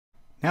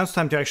Now it's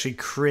time to actually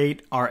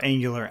create our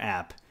Angular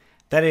app.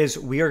 That is,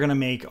 we are going to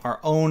make our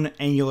own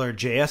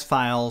AngularJS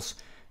files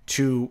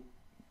to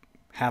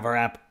have our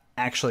app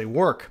actually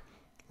work.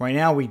 Right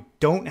now, we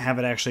don't have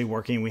it actually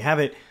working. We have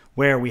it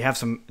where we have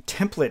some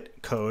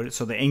template code,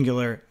 so the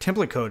Angular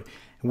template code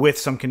with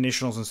some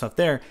conditionals and stuff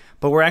there,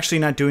 but we're actually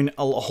not doing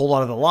a whole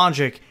lot of the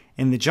logic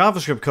in the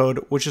JavaScript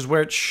code, which is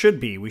where it should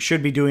be. We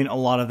should be doing a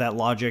lot of that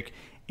logic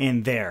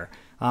in there.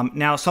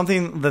 Now,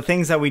 the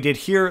things that we did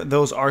here,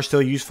 those are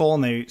still useful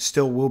and they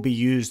still will be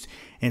used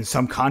in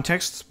some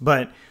contexts,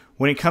 but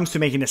when it comes to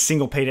making a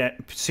single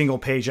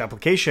page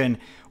application,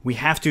 we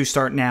have to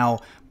start now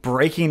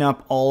breaking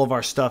up all of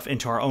our stuff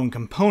into our own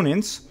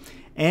components.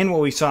 And what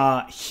we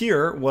saw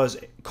here was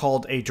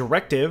called a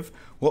directive.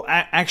 We'll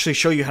actually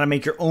show you how to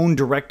make your own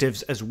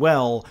directives as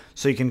well,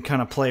 so you can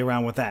kind of play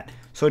around with that.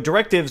 So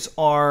directives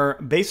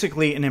are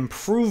basically an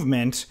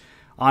improvement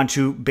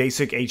onto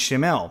basic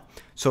HTML.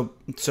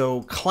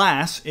 So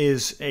class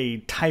is a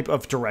type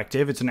of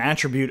directive. It's an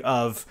attribute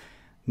of,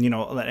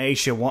 any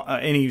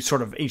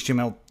sort of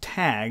HTML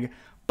tag.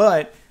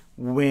 But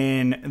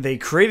when they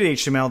created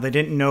HTML, they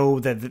didn't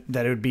know that it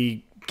would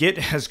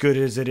get as good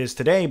as it is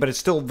today. But it's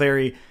still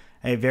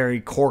a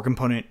very core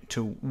component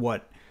to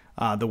what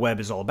the web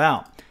is all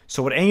about.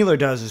 So what Angular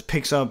does is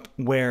picks up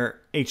where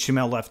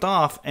HTML left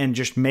off and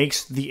just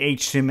makes the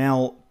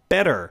HTML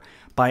better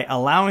by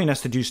allowing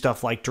us to do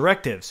stuff like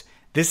directives.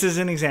 This is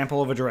an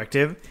example of a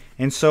directive,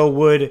 and so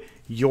would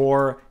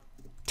your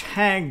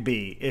tag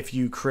be if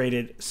you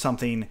created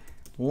something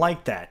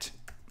like that.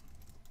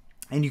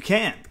 And you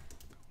can.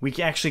 We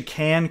actually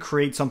can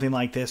create something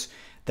like this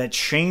that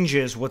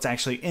changes what's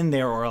actually in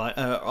there or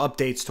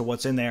updates to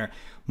what's in there,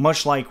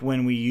 much like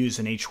when we use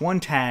an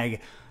H1 tag,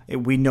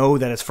 we know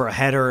that it's for a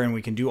header and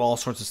we can do all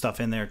sorts of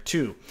stuff in there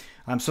too.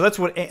 So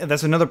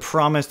that's another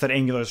promise that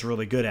Angular is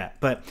really good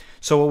at.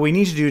 So what we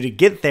need to do to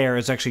get there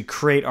is actually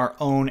create our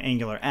own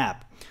Angular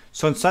app.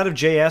 So inside of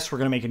JS, we're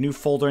going to make a new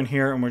folder in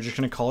here and we're just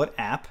going to call it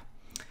app.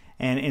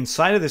 And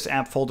inside of this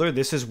app folder,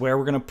 this is where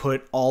we're going to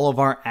put all of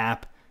our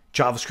app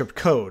JavaScript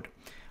code.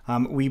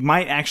 We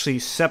might actually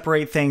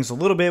separate things a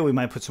little bit. We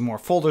might put some more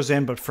folders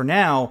in, but for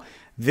now,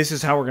 this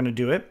is how we're going to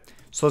do it.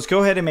 So let's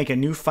go ahead and make a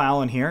new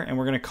file in here, and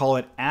we're going to call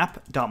it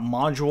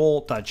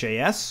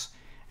app.module.js.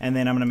 And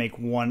then I'm going to make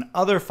one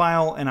other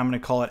file, and I'm going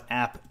to call it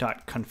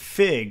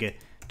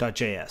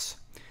app.config.js.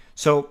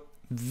 So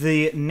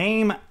the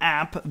name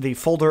app, the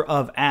folder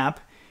of app,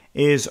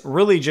 is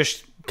really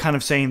just kind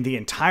of saying the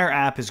entire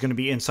app is going to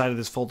be inside of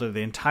this folder.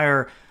 The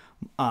entire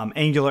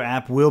Angular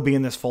app will be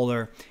in this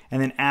folder.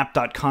 And then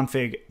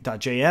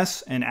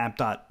app.config.js and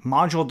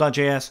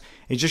app.module.js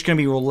is just going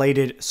to be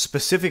related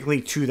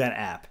specifically to that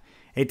app.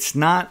 It's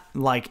not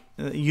like,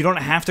 you don't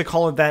have to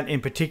call it that in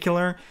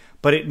particular,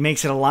 but it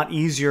makes it a lot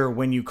easier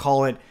when you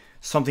call it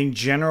something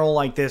general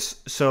like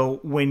this. So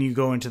when you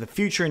go into the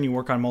future and you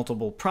work on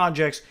multiple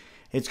projects,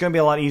 it's going to be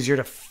a lot easier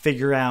to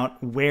figure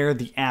out where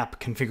the app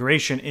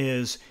configuration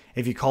is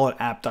if you call it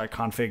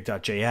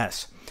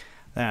app.config.js.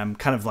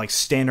 Kind of like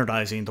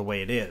standardizing the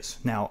way it is.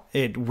 Now,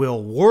 it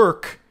will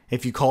work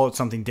if you call it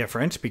something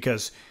different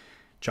because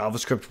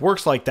JavaScript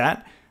works like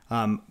that.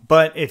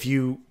 But if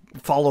you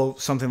follow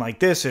something like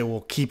this, it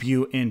will keep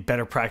you in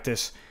better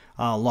practice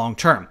long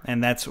term.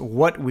 And that's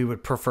what we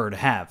would prefer to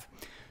have.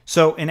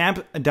 So in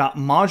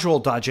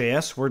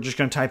app.module.js, we're just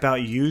going to type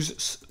out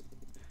use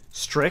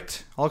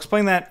strict. I'll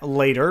explain that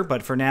later,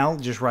 but for now,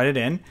 just write it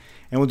in.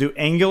 And we'll do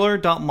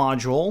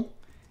angular.module.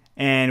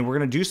 And we're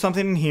going to do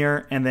something in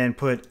here and then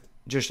put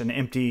just an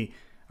empty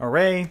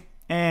array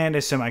and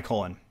a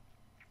semicolon.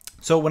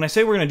 So when I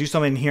say we're going to do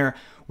something in here,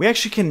 we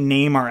actually can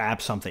name our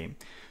app something.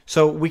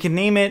 So we can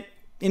name it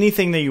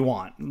anything that you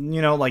want.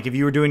 Like if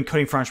you were doing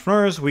coding for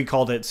entrepreneurs, we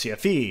called it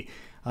CFE.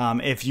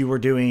 If you were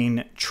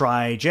doing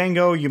try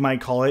Django, you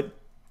might call it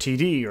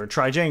TD or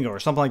try Django or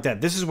something like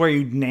that. This is where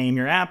you name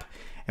your app.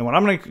 And what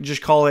I'm going to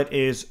just call it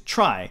is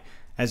try,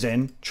 as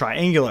in try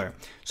Angular.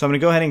 So I'm going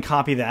to go ahead and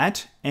copy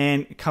that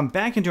and come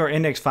back into our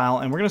index file.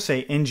 And we're going to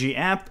say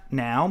ng-app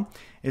now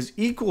is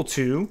equal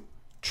to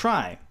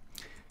try.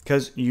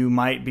 Because you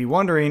might be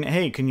wondering,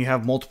 hey, can you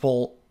have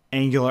multiple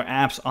Angular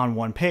apps on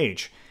one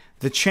page?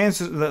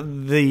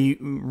 The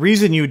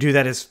reason you would do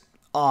that is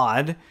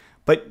odd,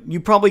 but you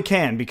probably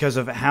can because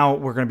of how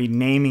we're going to be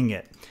naming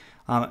it.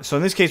 So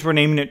in this case, we're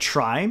naming it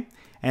try,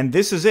 and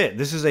this is it.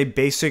 This is a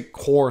basic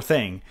core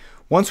thing.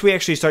 Once we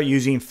actually start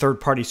using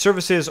third-party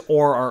services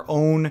or our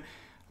own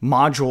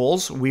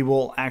modules, we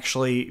will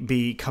actually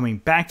be coming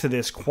back to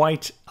this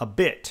quite a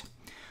bit.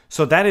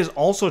 So that is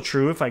also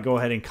true if I go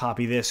ahead and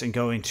copy this and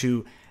go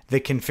into the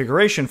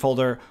configuration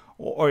folder,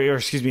 or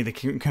excuse me, the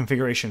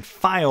configuration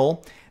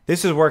file.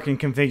 This is where I can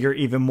configure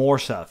even more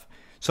stuff.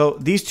 So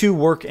these two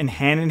work in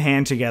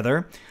hand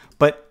together,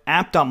 but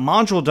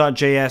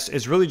app.module.js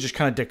is really just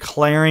kind of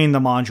declaring the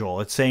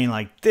module. It's saying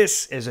like,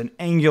 this is an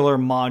Angular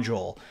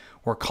module.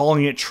 We're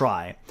calling it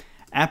try.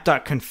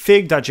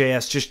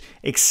 App.config.js just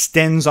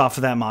extends off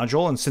of that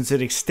module, and since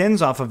it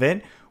extends off of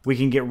it, we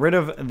can get rid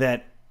of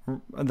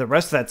the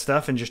rest of that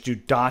stuff and just do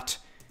dot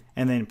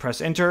and then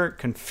press enter,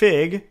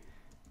 config,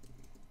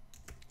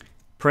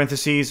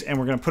 parentheses, and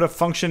we're going to put a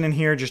function in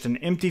here, just an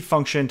empty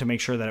function to make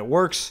sure that it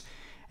works.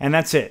 And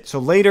that's it. So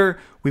later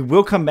we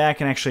will come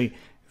back and actually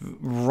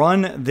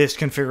run this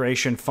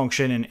configuration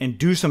function and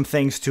do some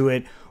things to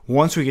it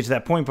once we get to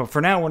that point. But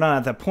for now, we're not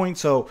at that point.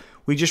 So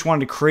we just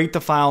wanted to create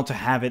the file to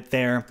have it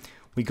there.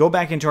 We go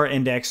back into our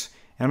index,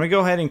 and I'm going to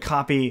go ahead and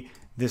copy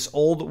this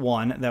old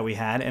one that we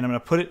had, and I'm going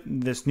to put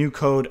this new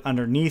code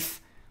underneath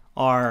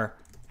our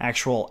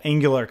actual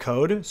Angular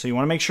code. So you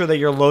want to make sure that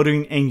you're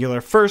loading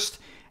Angular first,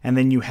 and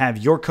then you have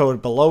your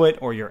code below it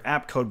or your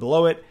app code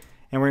below it.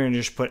 And we're going to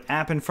just put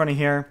app in front of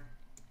here.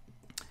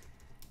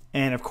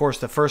 And of course,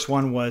 the first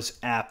one was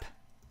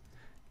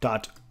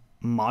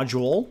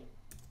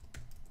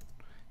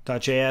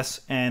app.module.js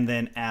and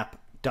then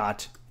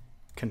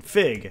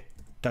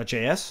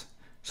app.config.js.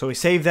 So we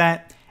save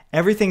that.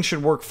 Everything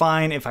should work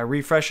fine. If I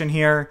refresh in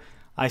here,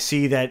 I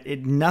see that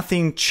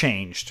nothing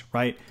changed,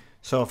 right?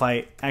 So if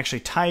I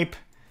actually type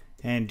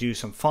and do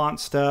some font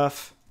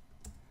stuff,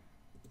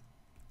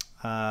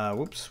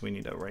 whoops, we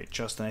need to write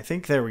Justin, I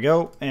think. There we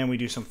go. And we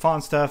do some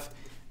font stuff.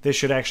 This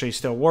should actually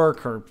still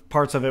work, or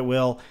parts of it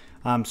will.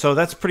 So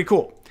that's pretty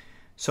cool.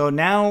 So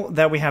now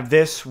that we have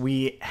this,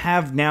 we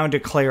have now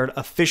declared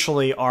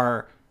officially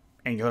our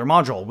Angular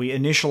module. We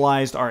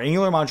initialized our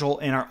Angular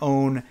module in our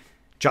own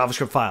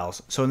JavaScript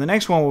files. So in the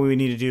next one, what we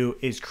need to do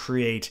is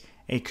create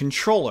a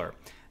controller.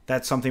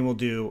 That's something we'll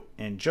do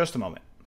in just a moment.